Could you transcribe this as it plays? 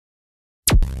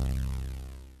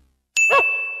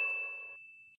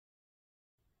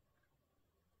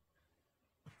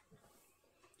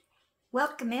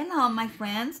Welcome in all my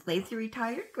friends, Lazy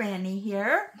Retired Granny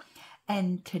here.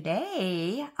 And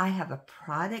today I have a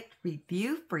product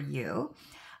review for you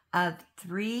of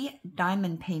 3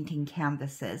 diamond painting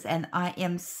canvases. And I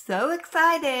am so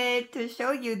excited to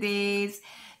show you these.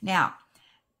 Now,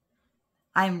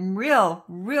 I'm real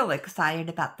excited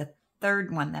about the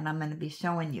third one that I'm going to be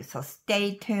showing you. So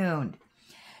stay tuned.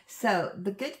 So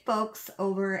the good folks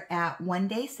over at One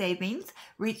Day Savings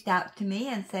reached out to me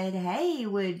and said, hey,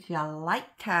 would you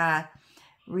like to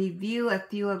review a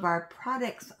few of our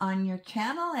products on your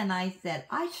channel? And I said,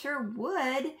 I sure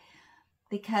would,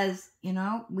 because, you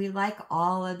know, we like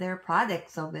all of their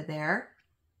products over there.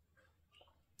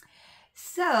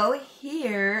 So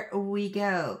here we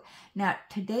go. Now,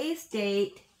 today's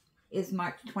date is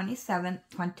March 27th,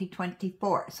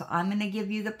 2024. So I'm going to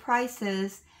give you the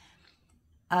prices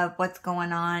of what's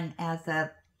going on as of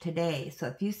today. So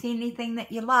if you see anything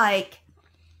that you like,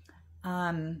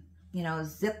 you know,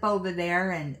 zip over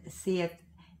there and see if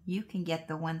you can get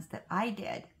the ones that I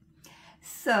did.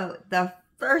 So the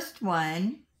first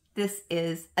one, this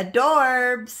is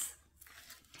Adorbs.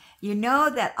 You know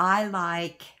that I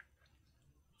like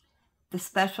the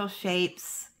special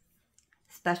shapes,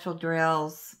 special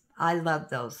drills. I love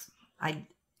those.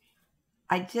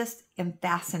 I just am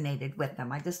fascinated with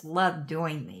them. I just love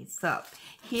doing these. So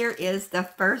here is the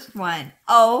first one.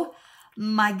 Oh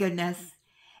my goodness.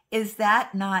 Is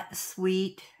that not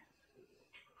sweet?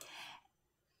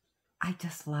 I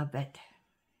just love it.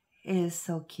 It is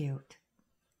so cute.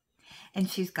 And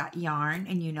she's got yarn,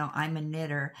 and you know I'm a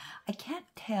knitter. I can't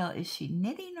tell, is she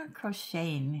knitting or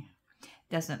crocheting?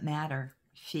 Doesn't matter.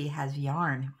 She has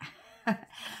yarn.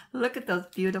 Look at those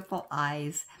beautiful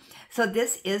eyes. So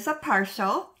this is a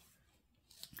partial,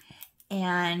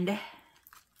 and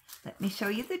let me show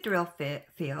you the drill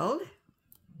field.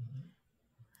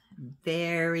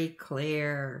 Very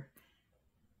clear.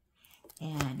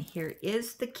 And here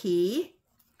is the key.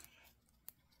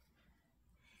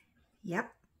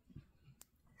 Yep.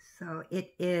 So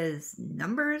it is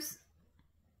numbers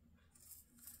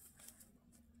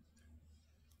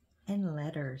and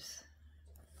letters.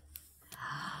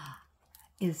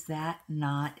 Is that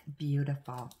not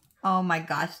beautiful? Oh my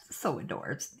gosh, so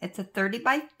adorbs. It's a 30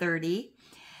 by 30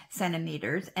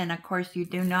 centimeters. And of course you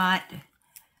do not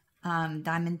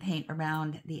diamond paint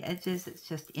around the edges. It's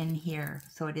just in here.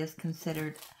 So it is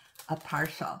considered a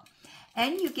partial.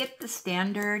 And you get the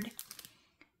standard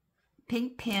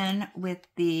pink pin with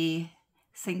the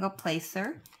single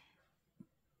placer,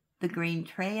 the green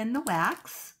tray, and the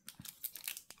wax.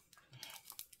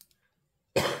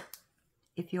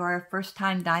 If you are a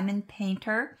first-time diamond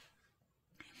painter,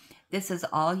 this is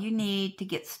all you need to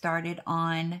get started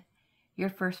on your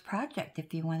first project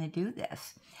if you want to do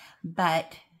this.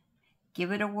 But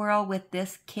give it a whirl with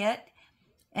this kit,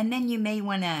 and then you may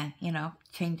want to, you know,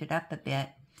 change it up a bit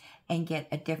and get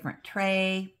a different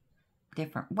tray,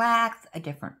 different wax, a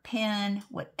different pin,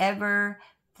 whatever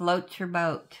floats your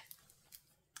boat.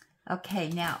 Okay,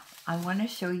 now I want to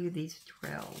show you these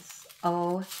drills.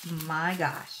 Oh my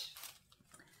gosh.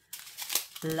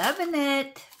 Loving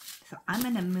it. So I'm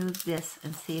going to move this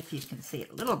and see if you can see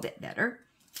it a little bit better.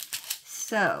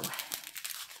 So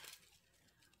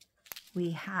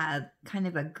we have kind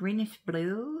of a greenish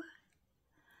blue.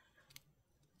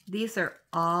 These are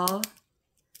all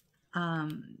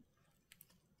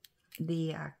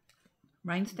the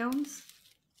rhinestones.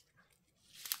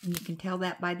 And you can tell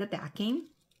that by the backing.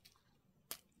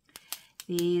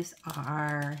 These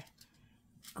are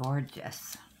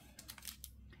gorgeous.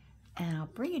 And I'll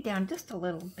bring it down just a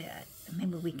little bit.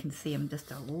 Maybe we can see them just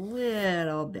a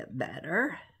little bit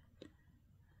better.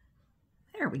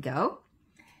 There we go.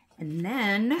 And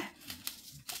then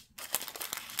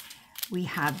we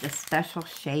have the special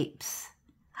shapes.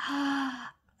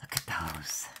 Look at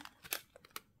those.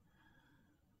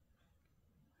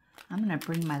 I'm going to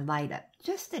bring my light up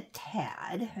just a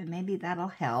tad, and maybe that'll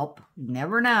help. You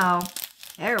never know.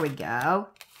 There we go.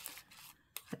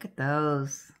 Look at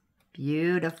those.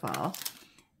 Beautiful.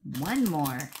 One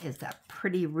more is that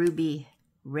pretty ruby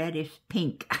reddish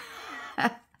pink.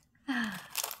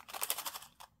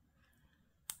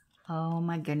 Oh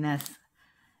my goodness.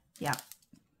 Yep.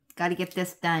 Got to get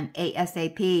this done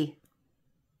ASAP.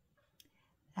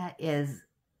 That is,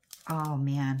 oh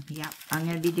man. Yep. I'm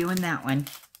going to be doing that one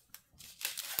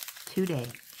today.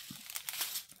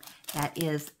 That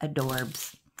is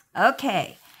Adorbs.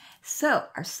 Okay. So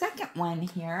our second one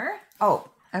here. Oh,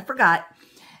 I forgot.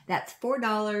 That's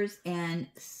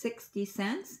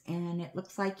 $4.60, and it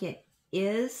looks like it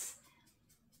is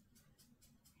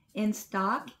in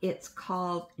stock. It's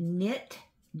called Knit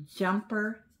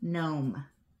Jumper Gnome.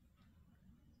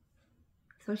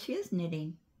 So she is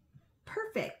knitting.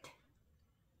 Perfect.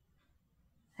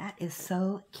 That is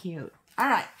so cute. All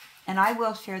right, and I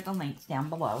will share the links down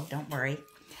below. Don't worry.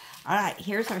 All right,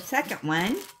 here's our second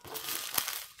one.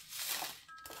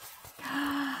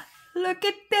 Look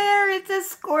at there, it's a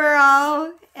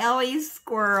squirrel. Ellie's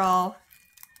squirrel.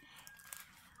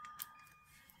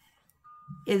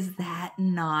 Is that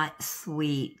not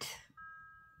sweet?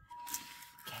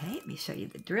 Okay, let me show you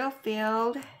the drill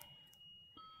field.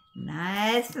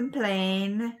 Nice and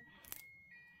plain.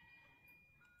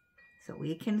 So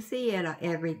we can see it,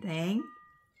 everything.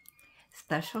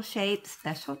 Special shapes,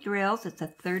 special drills. It's a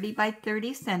 30 by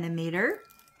 30 centimeter.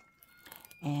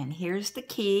 And here's the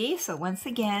key. So once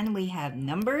again, we have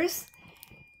numbers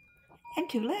and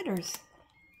 2 letters.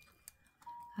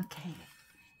 Okay.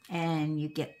 And you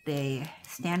get the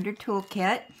standard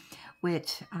toolkit,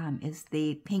 which is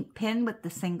the pink pin with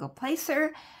the single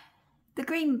placer, the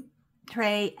green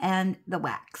tray, and the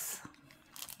wax.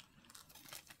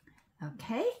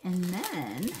 Okay, and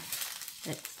then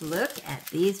let's look at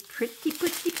these pretty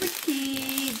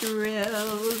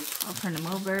drills. I'll turn them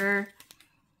over.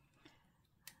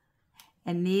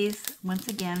 And these, once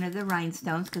again, are the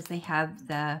rhinestones because they have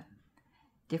the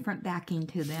different backing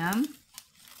to them.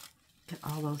 Look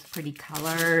at all those pretty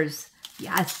colors.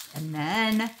 Yes, and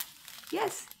then,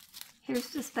 yes, here's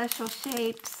the special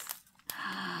shapes.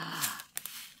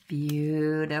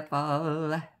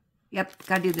 Beautiful. Yep,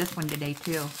 gotta do this one today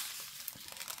too.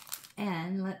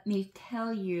 And let me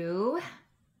tell you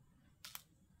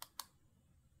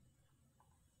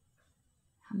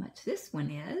how much this one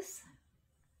is.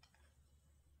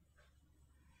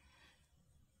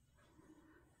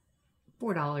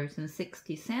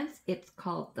 $4.60. It's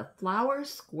called the Flower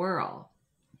Squirrel.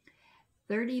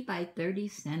 30 by 30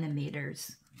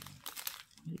 centimeters.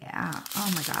 Yeah,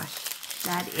 oh my gosh.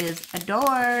 That is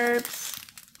adorbs.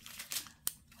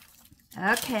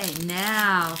 Okay,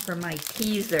 now for my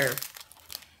teaser.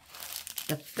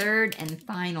 The third and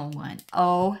final one.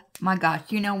 Oh my gosh.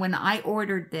 You know, when I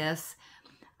ordered this,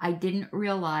 I didn't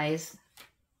realize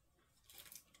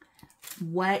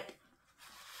what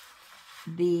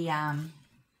the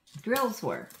drills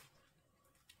were.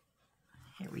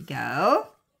 Here we go.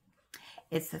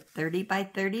 It's a 30 by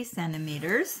 30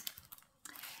 centimeters.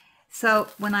 So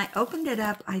when I opened it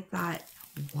up, I thought,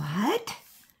 what?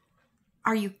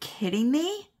 Are you kidding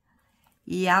me?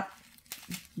 Yep.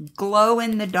 Glow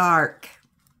in the dark.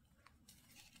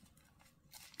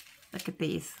 Look at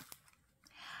these.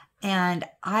 And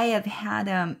I have had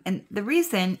them, and the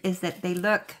reason is that they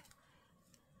look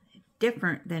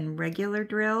different than regular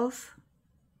drills.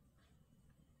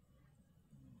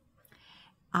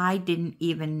 I didn't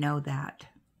even know that.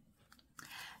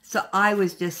 So I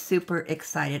was just super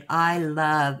excited. I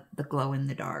love the glow in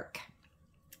the dark.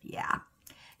 Yeah.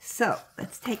 So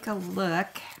let's take a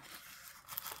look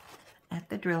at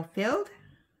the drill field.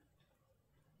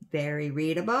 Very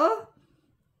readable.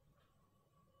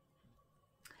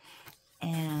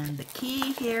 And the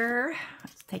key here,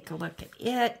 let's take a look at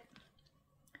it.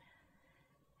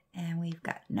 And we've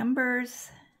got numbers.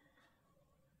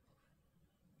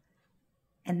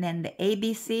 And then the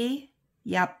ABC,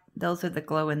 yep, those are the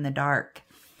glow in the dark.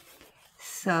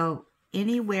 So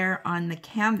anywhere on the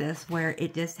canvas where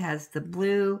it just has the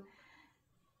blue,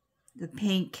 the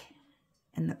pink,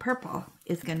 and the purple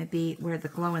is going to be where the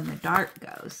glow in the dark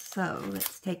goes. So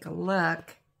let's take a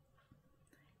look.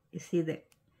 You see that it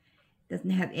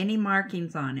doesn't have any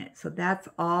markings on it. So that's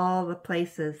all the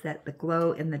places that the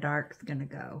glow in the dark is going to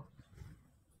go.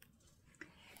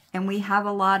 And we have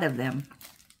a lot of them.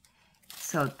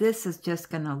 So this is just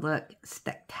going to look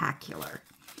spectacular.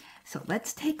 So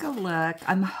let's take a look.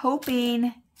 I'm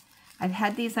hoping, I've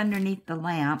had these underneath the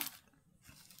lamp.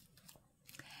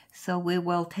 So we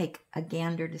will take a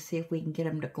gander to see if we can get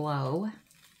them to glow.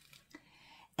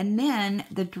 And then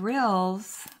the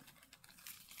drills,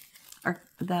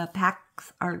 the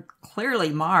packs are clearly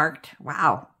marked.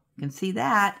 Wow, you can see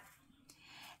that.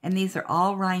 And these are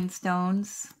all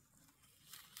rhinestones.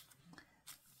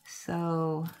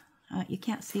 So you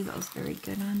can't see those very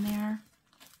good on there.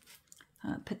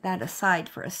 Put that aside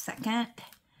for a second.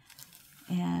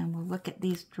 And we'll look at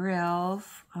these drills.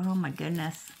 Oh my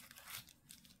goodness.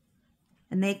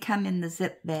 And they come in the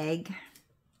zip bag.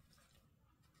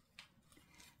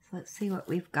 So let's see what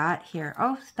we've got here.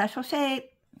 Oh, special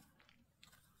shape.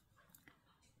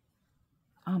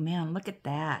 Oh man, look at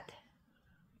that.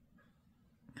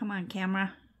 Come on,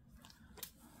 camera.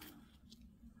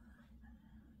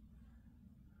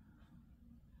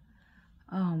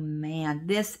 Oh man,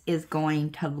 this is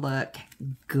going to look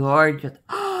gorgeous.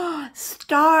 Oh,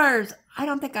 stars! I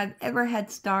don't think I've ever had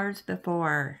stars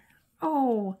before.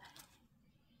 Oh,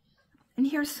 and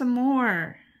here's some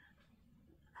more.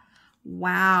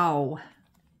 Wow.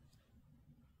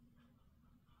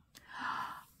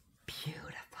 Beautiful.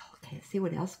 Okay, let's see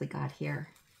what else we got here.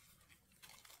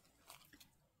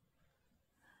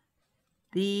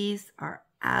 These are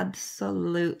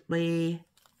absolutely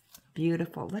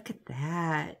beautiful. Look at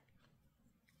that.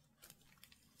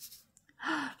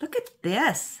 Look at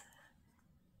this.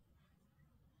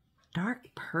 Dark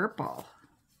purple.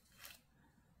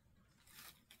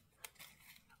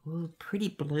 Ooh, pretty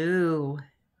blue.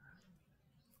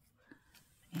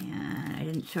 And I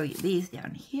didn't show you these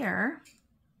down here.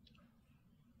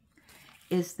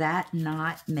 Is that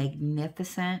not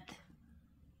magnificent?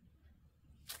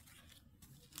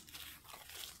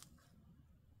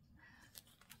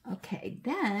 Okay,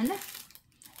 then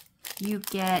you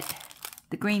get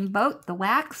the green boat, the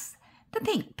wax, the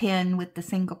pink pin with the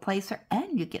single placer,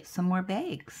 and you get some more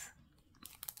bags.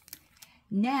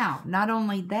 Now, not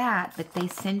only that, but they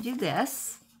send you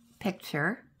this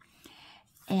picture,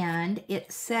 and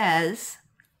it says,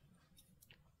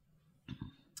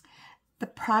 the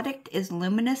product is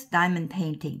luminous diamond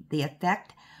painting. The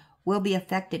effect will be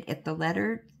affected if the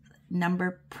letter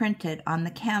number printed on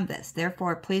the canvas.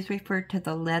 Therefore, please refer to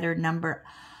the letter number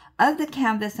of the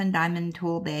canvas and diamond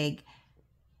tool bag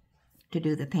to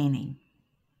do the painting.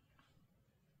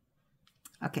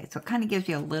 Okay, so it kind of gives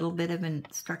you a little bit of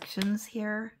instructions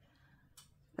here.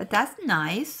 But that's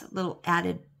nice. A little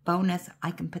added bonus. I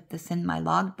can put this in my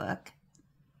logbook.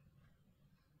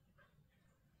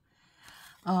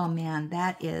 Oh man,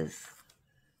 that is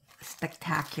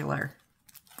spectacular.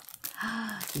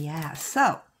 Yeah,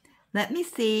 so let me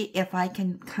see if I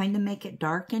can kind of make it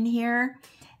dark in here,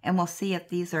 and we'll see if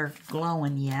these are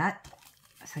glowing yet,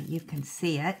 so you can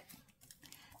see it.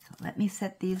 So let me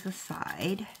set these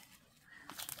aside.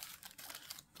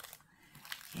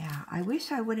 Yeah, I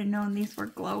wish I would have known these were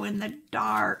glow in the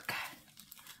dark.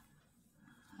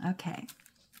 Okay,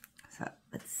 so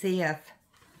let's see if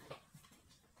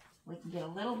we can get a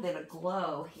little bit of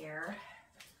glow here.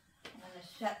 I'm going to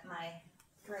shut my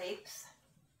drapes.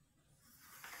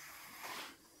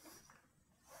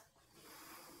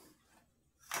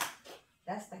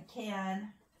 Best I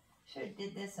can. Should have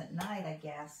did this at night, I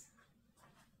guess.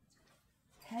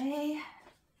 Okay.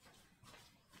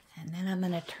 And then I'm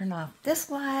going to turn off this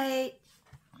light.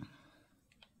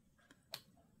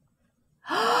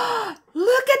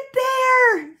 Look at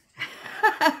there!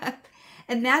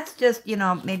 And that's just, you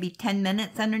know, maybe 10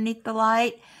 minutes underneath the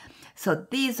light. So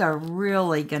these are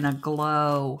really going to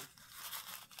glow.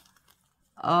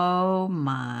 Oh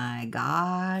my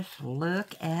gosh,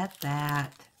 look at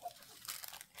that.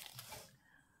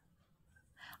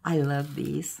 I love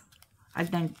these.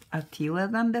 I've done a few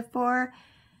of them before.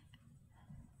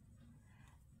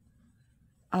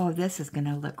 Oh, this is going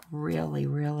to look really,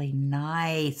 really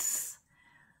nice.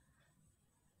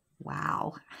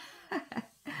 Wow.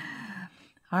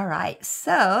 All right,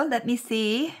 so let me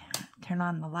see. Turn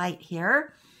on the light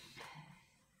here.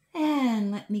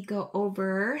 And let me go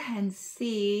over and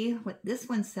see what this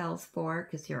one sells for,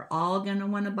 because you're all going to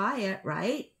want to buy it,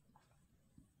 right?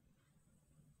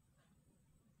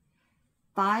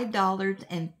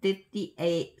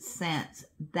 $5.58.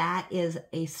 That is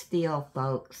a steal,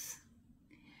 folks,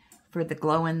 for the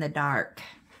glow in the dark.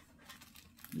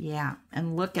 Yeah,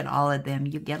 and look at all of them.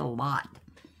 You get a lot.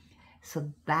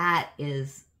 So that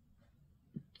is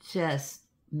just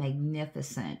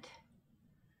magnificent.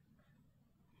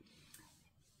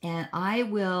 And I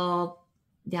will,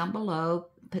 down below,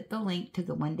 put the link to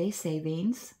the one-day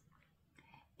savings.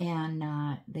 And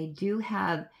they do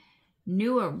have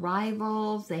new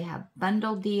arrivals. They have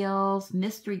bundle deals,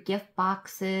 mystery gift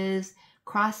boxes,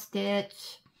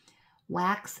 cross-stitch,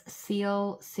 wax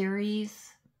seal series.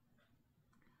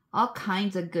 All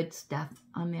kinds of good stuff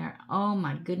on there. Oh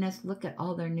my goodness, look at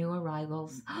all their new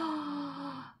arrivals.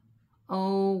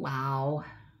 Oh, wow.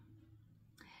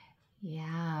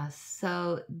 Yeah,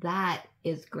 so that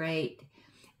is great.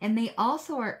 And they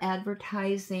also are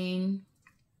advertising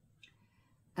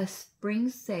a spring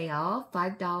sale,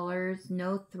 $5,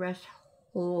 no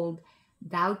threshold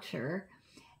voucher.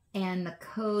 And the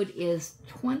code is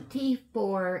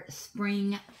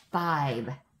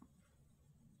 24SPRING5.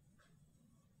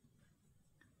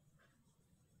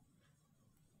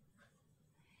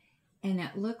 And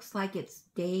it looks like it's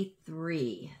day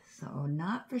 3. So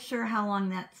not for sure how long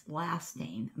that's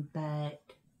lasting, but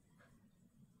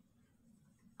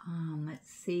let's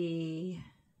see.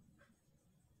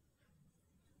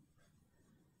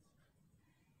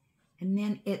 And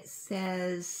then it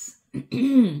says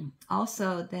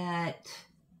also that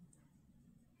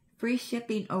free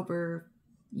shipping over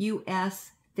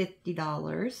US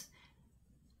 $50.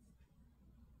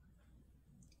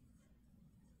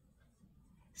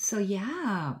 So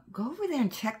yeah, go over there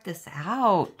and check this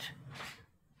out.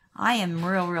 I am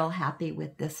real happy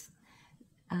with this,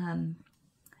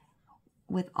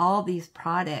 with all these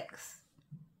products.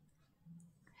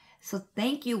 So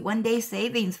thank you, One Day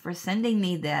Savings, for sending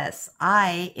me this.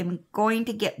 I am going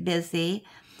to get busy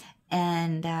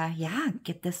and yeah,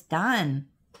 get this done.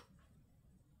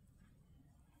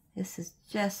 This is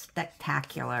just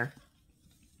spectacular.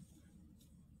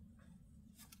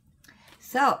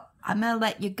 So I'm going to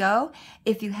let you go.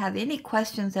 If you have any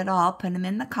questions at all, put them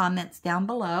in the comments down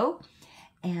below,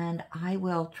 and I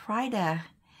will try to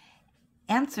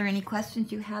answer any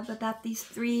questions you have about these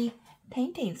 3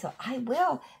 paintings. So I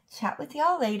will chat with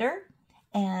y'all later,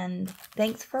 and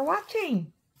thanks for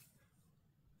watching.